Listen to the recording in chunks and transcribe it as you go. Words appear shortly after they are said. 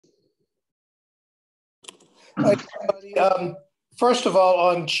Hey, buddy. First of all,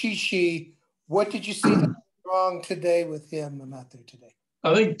 on Chi Chi, what did you see that was wrong today with him? I'm out there today.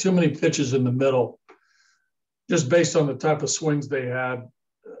 I think too many pitches in the middle, just based on the type of swings they had.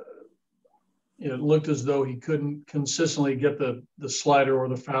 It looked as though he couldn't consistently get the slider or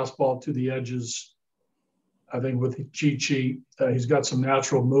the fastball to the edges. I think with Chi Chi, he's got some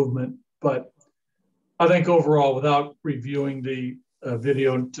natural movement, but I think overall, without reviewing the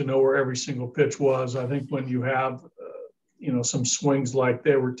video to know where every single pitch was, I think when you have some swings like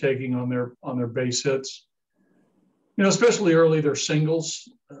they were taking on their base hits, especially early, their singles,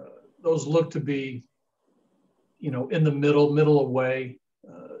 those look to be in the middle away.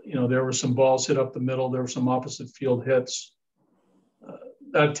 There were some balls hit up the middle. There were some opposite field hits.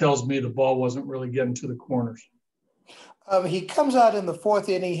 That tells me the ball wasn't really getting to the corners. He comes out in the fourth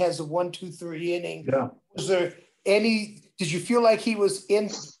inning, has a 1-2-3 inning. Yeah. Was there did you feel like he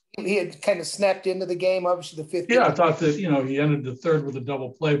had kind of snapped into the game, obviously the fifth? Yeah, I thought that, he ended the third with a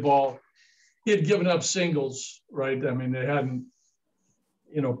double play ball. He had given up singles, right? I mean, they hadn't,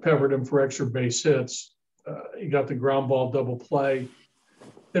 peppered him for extra base hits. He got the ground ball double play.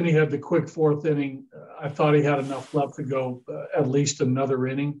 Then he had the quick fourth inning. I thought he had enough left to go at least another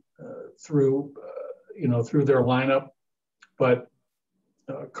inning through their lineup. But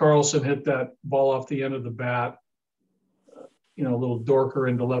Carlson hit that ball off the end of the bat, a little dorker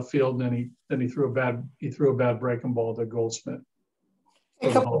into left field. And then he threw a bad breaking ball to Goldsmith.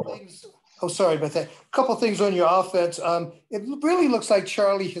 A couple of things. Oh, sorry about that. A couple of things on your offense. It really looks like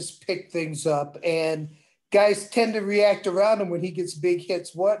Charlie has picked things up, and guys tend to react around him when he gets big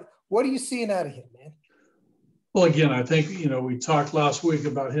hits. What are you seeing out of him, man? Well, again, I think, we talked last week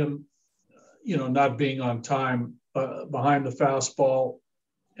about him, not being on time behind the fastball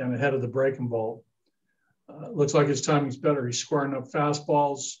and ahead of the breaking ball. Looks like his timing's better. He's squaring up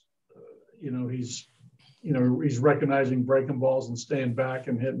fastballs. He's recognizing breaking balls and staying back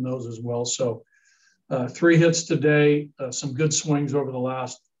and hitting those as well. So 3 hits today, some good swings over the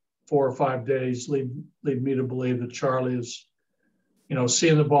last 4 or 5 days lead me to believe that Charlie is,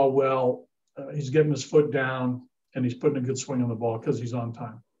 seeing the ball well. He's getting his foot down and he's putting a good swing on the ball because he's on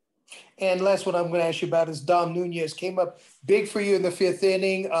time. And last one I'm going to ask you about is Dom Nunez. Came up big for you in the 5th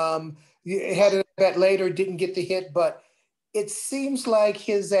inning. You had it bet later, didn't get the hit, but it seems like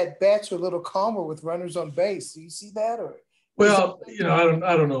his at-bats are a little calmer with runners on base. Do you see that? Well,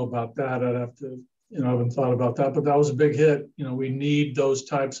 I don't know about that. I'd have to, I haven't thought about that, but that was a big hit. We need those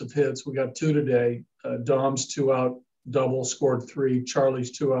types of hits. We got 2 today. Dom's 2-out double scored 3.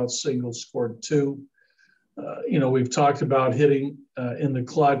 Charlie's 2-out single scored 2. We've talked about hitting in the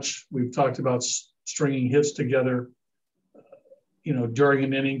clutch. We've talked about stringing hits together, during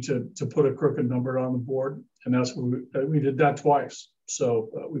an inning to put a crooked number on the board. And that's what we did that twice. So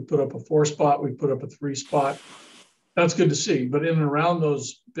we put up a 4 spot, we put up a 3 spot. That's good to see. But in and around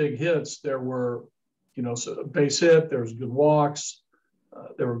those big hits, there were, so a base hit, there was good walks,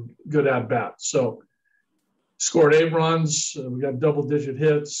 there were good at-bats. So scored 8 runs. We got double-digit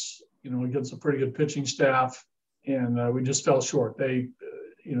hits, against a pretty good pitching staff. And we just fell short. They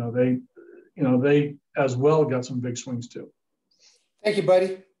as well got some big swings too. Thank you,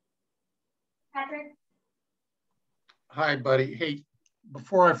 buddy. Patrick. Hi, buddy. Hey,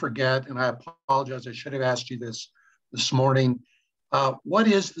 before I forget, and I apologize, I should have asked you this morning. What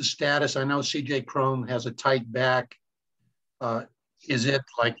is the status? I know CJ Cron has a tight back. Is it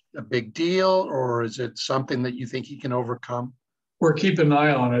like a big deal, or is it something that you think he can overcome? We're keeping an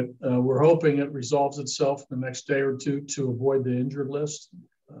eye on it. We're hoping it resolves itself in the next day or two to avoid the injured list.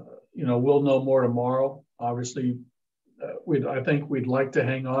 We'll know more tomorrow. Obviously, I think we'd like to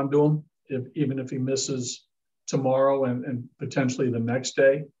hang on to him, even if he misses tomorrow and potentially the next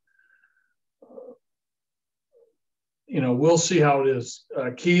day. We'll see how it is.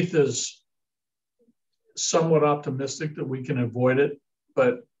 Keith is somewhat optimistic that we can avoid it,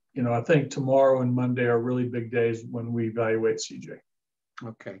 but I think tomorrow and Monday are really big days when we evaluate CJ.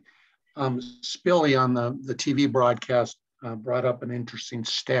 Okay. Spilly on the TV broadcast brought up an interesting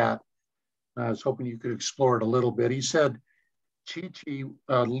stat. I was hoping you could explore it a little bit. He said Chi Chi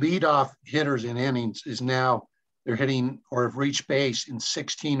leadoff hitters in innings is now, they're hitting or have reached base in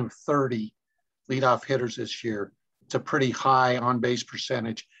 16 of 30 leadoff hitters this year. It's a pretty high on-base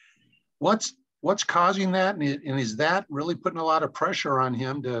percentage. What's causing that? And is that really putting a lot of pressure on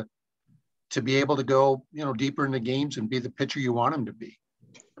him to be able to go, deeper into games and be the pitcher you want him to be?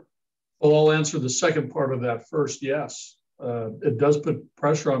 Well, I'll answer the second part of that first. Yes, it does put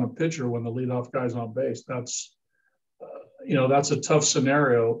pressure on a pitcher when the leadoff guy's on base. That's a tough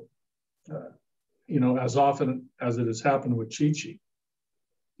scenario, as often as it has happened with Chi Chi.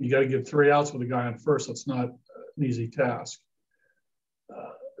 You got to get 3 outs with a guy on first. That's not an easy task.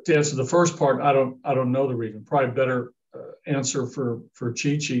 To answer the first part, I don't know the reason. Probably better answer for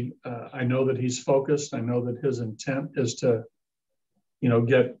Chi Chi. I know that he's focused. I know that his intent is to,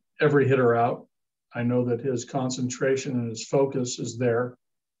 get every hitter out. I know that his concentration and his focus is there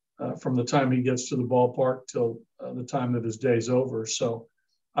from the time he gets to the ballpark till the time that his day's over. So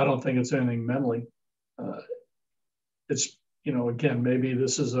I don't think it's anything mentally. It's, again, maybe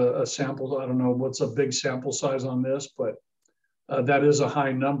this is a sample. I don't know what's a big sample size on this, but that is a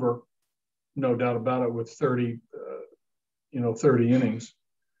high number, no doubt about it, with 30 innings.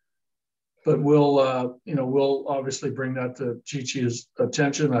 But we'll obviously bring that to Chi Chi's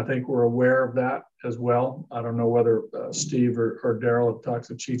attention. I think we're aware of that as well. I don't know whether Steve or Daryl have talked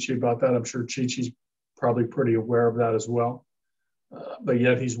to Chi Chi about that. I'm sure Chi Chi's probably pretty aware of that as well. But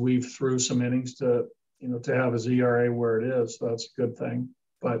yet he's weaved through some innings to have his ERA where it is. So that's a good thing.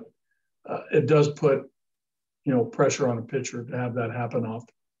 But it does put, pressure on a pitcher to have that happen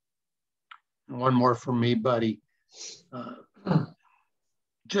often. One more from me, buddy.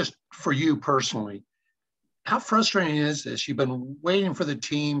 Just for you personally, how frustrating is this? You've been waiting for the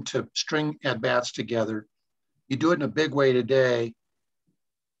team to string at-bats together. You do it in a big way today,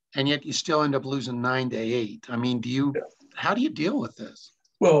 and yet you still end up losing 9-8. I mean, how do you deal with this?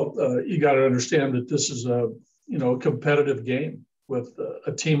 Well, you got to understand that this is a competitive game with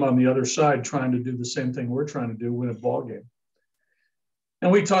a team on the other side trying to do the same thing we're trying to do, win a ball game.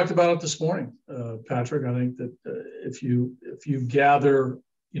 And we talked about it this morning, Patrick. I think that if you gather,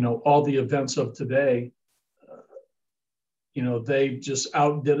 all the events of today, they just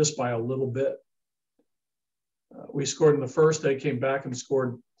outdid us by a little bit. We scored in the first. They came back and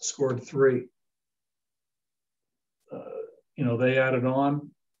scored 3. They added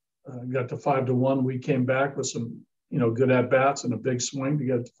on, got to 5-1. We came back with some, good at bats and a big swing to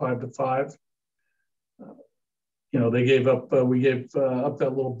get it to 5-5. They gave up. We gave up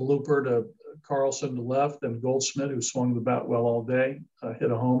that little blooper to Carlson to left, and Goldschmidt, who swung the bat well all day,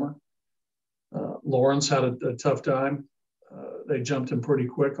 hit a homer. Lawrence had a tough time. They jumped him pretty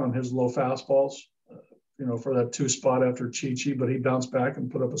quick on his low fastballs, for that 2 spot after Chi Chi, but he bounced back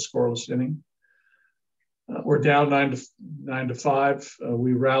and put up a scoreless inning. We're down 9-5.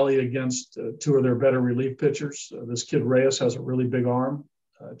 We rally against 2 of their better relief pitchers. This kid Reyes has a really big arm.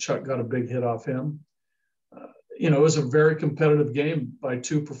 Chuck got a big hit off him. It was a very competitive game by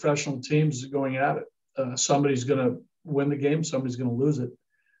 2 professional teams going at it. Somebody's going to win the game. Somebody's going to lose it.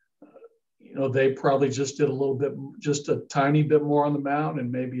 They probably just did just a tiny bit more on the mound and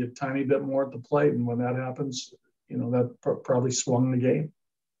maybe a tiny bit more at the plate. And when that happens, that probably swung the game.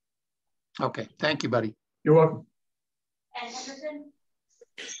 Okay. Thank you, buddy. You're welcome. And Henderson?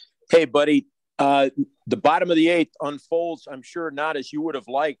 Hey, buddy. The bottom of the 8th unfolds, I'm sure not as you would have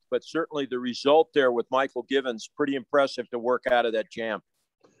liked, but certainly the result there with Michael Givens, pretty impressive to work out of that jam.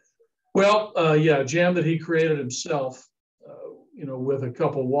 Well, a jam that he created himself, with a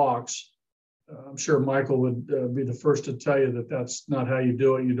couple walks. I'm sure Michael would be the first to tell you that that's not how you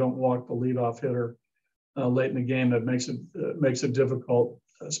do it. You don't walk the leadoff hitter late in the game. That makes it difficult,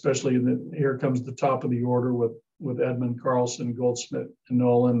 especially here comes the top of the order with Edmund, Carlson, Goldschmidt, and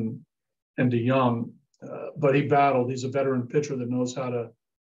Nolan and DeYoung. But he battled. He's a veteran pitcher that knows how to,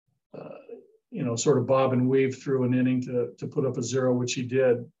 sort of bob and weave through an inning to put up a 0, which he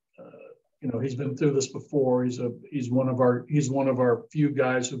did. He's been through this before. He's one of our few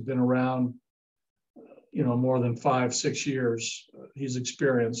guys who've been around, more than 5-6 years. He's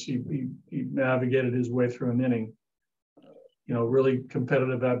experienced. He navigated his way through an inning. Really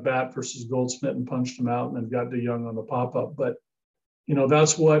competitive at bat versus Goldschmidt and punched him out and then got DeYoung on the pop up. But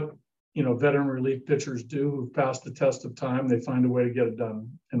that's what veteran relief pitchers do who've passed the test of time. They find a way to get it done,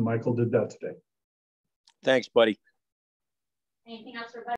 and Michael did that today. Thanks, buddy. Anything else for